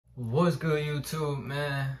What's good, YouTube,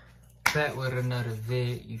 man? Back with another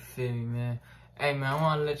vid, you feel me, man? Hey, man, I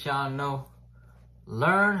want to let y'all know,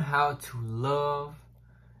 learn how to love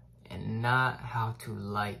and not how to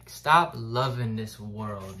like. Stop loving this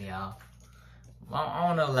world, y'all. I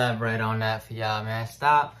want to elaborate on that for y'all, man.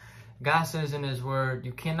 Stop. God says in his word,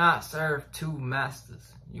 you cannot serve two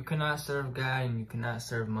masters. You cannot serve God and you cannot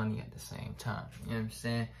serve money at the same time. You know what I'm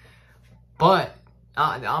saying? But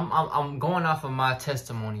I'm going off of my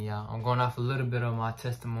testimony, y'all. I'm going off a little bit of my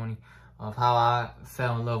testimony of how I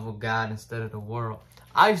fell in love with God instead of the world.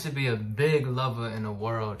 I used to be a big lover in the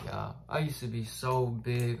world, y'all. I used to be so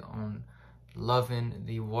big on loving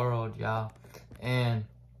the world, y'all. And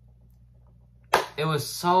it was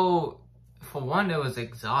so, for one, it was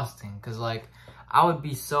exhausting. Because, like, I would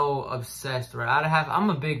be so obsessed, right? I'm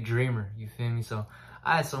a big dreamer, you feel me? So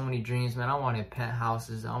I had so many dreams, man. I wanted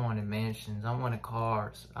penthouses, I wanted mansions, I wanted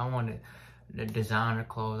cars, I wanted the designer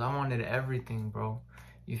clothes, I wanted everything, bro.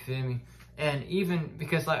 You feel me? And even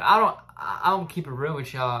because, like, I don't keep it real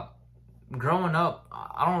with y'all. Growing up,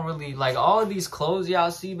 I don't really like all of these clothes y'all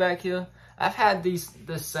see back here. I've had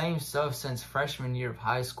the same stuff since freshman year of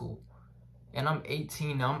high school, and I'm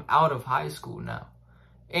 18. I'm out of high school now,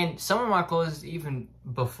 and some of my clothes even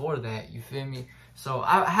before that. You feel me? So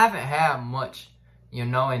I haven't had much. You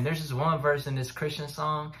know, and there's this one verse in this Christian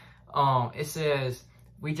song. It says,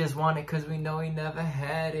 we just want it because we know we never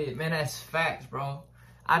had it. Man, that's facts, bro.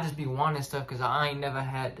 I just be wanting stuff because I ain't never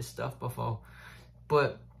had this stuff before.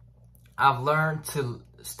 But I've learned to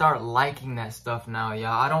start liking that stuff now,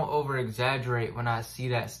 y'all. I don't over-exaggerate when I see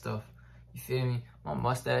that stuff. You feel me? My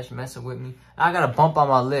mustache messing with me. I got a bump on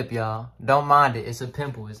my lip, y'all. Don't mind it. It's a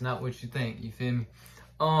pimple. It's not what you think. You feel me?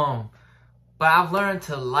 But I've learned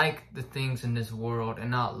to like the things in this world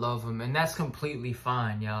and not love them. And that's completely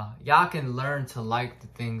fine, y'all. Y'all can learn to like the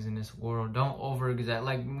things in this world. Don't over-exaggerate.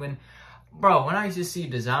 Like, when I used to see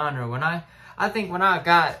designer, I think when I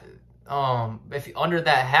got, under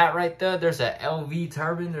that hat right there, there's a LV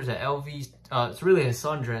turban. There's a LV, it's really a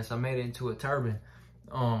sundress. I made it into a turban.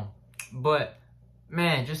 But,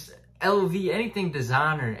 man, just LV, anything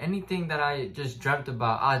designer, anything that I just dreamt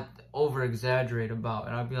about, I over-exaggerate about,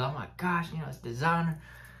 and I'd be like, oh my gosh, you know, it's designer.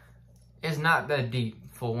 It's not that deep.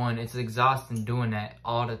 For one, it's exhausting doing that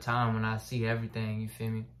all the time when I see everything, you feel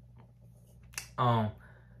me?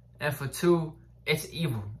 And for two, it's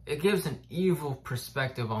evil. It gives an evil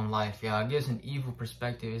perspective on life, y'all. It gives an evil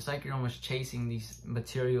perspective. It's like you're almost chasing these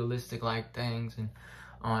materialistic like things, and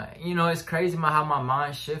you know, it's crazy how my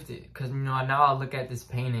mind shifted, because, you know, now I look at this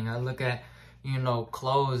painting, I look at, you know,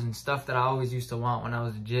 clothes and stuff that I always used to want when I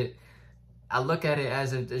was legit. I look at it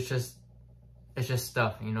as if it's just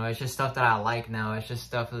stuff, you know. It's just stuff that I like now. It's just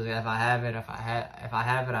stuff that if I have it,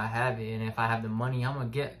 I have it. And if I have the money, I'm gonna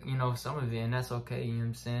get, you know, some of it, and that's okay, you know what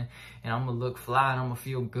I'm saying? And I'm gonna look fly and I'm gonna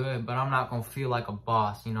feel good, but I'm not gonna feel like a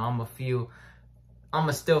boss, you know. I'm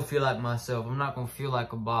gonna still feel like myself. I'm not gonna feel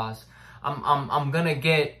like a boss. I'm gonna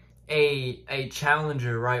get a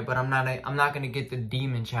challenger, right? But I'm not gonna get the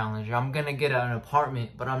demon challenger. I'm gonna get an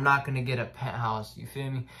apartment, but I'm not gonna get a penthouse. You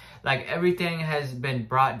feel me? Like, everything has been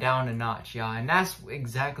brought down a notch, y'all. And that's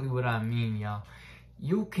exactly what I mean, y'all.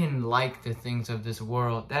 You can like the things of this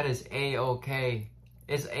world. That is A-okay.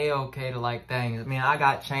 It's A-okay to like things. I mean, I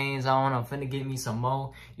got chains on. I'm finna get me some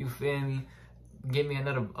more. You feel me? Get me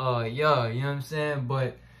another, yeah, you know what I'm saying?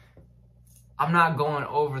 But I'm not going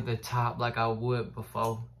over the top like I would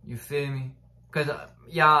before. You feel me? Because,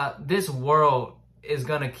 y'all, this world is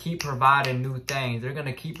going to keep providing new things. They're going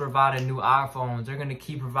to keep providing new iPhones. They're going to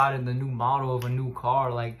keep providing the new model of a new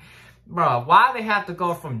car. Like, bro, why they have to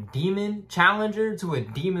go from Demon Challenger to a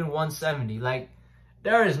Demon 170? Like,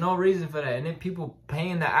 there is no reason for that. And then people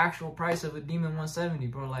paying the actual price of a Demon 170,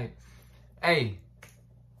 bro. Like, hey,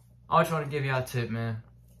 I just want to give y'all a tip, man.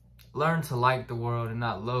 Learn to like the world and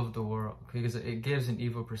not love the world, because it gives an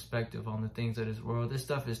evil perspective on the things of this world. This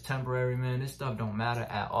stuff is temporary, man. This stuff don't matter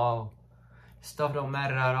at all. This stuff don't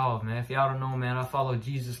matter at all, man. If y'all don't know, man, I follow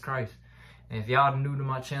Jesus Christ. And if y'all new to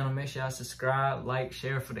my channel, make sure y'all subscribe, like,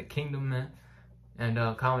 share for the kingdom, man. And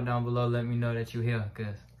comment down below, let me know that you're here,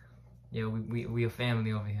 because, yeah, we a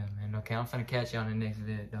family over here, man. Okay, I'm finna catch y'all in the next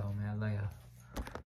video, though, man. I love y'all.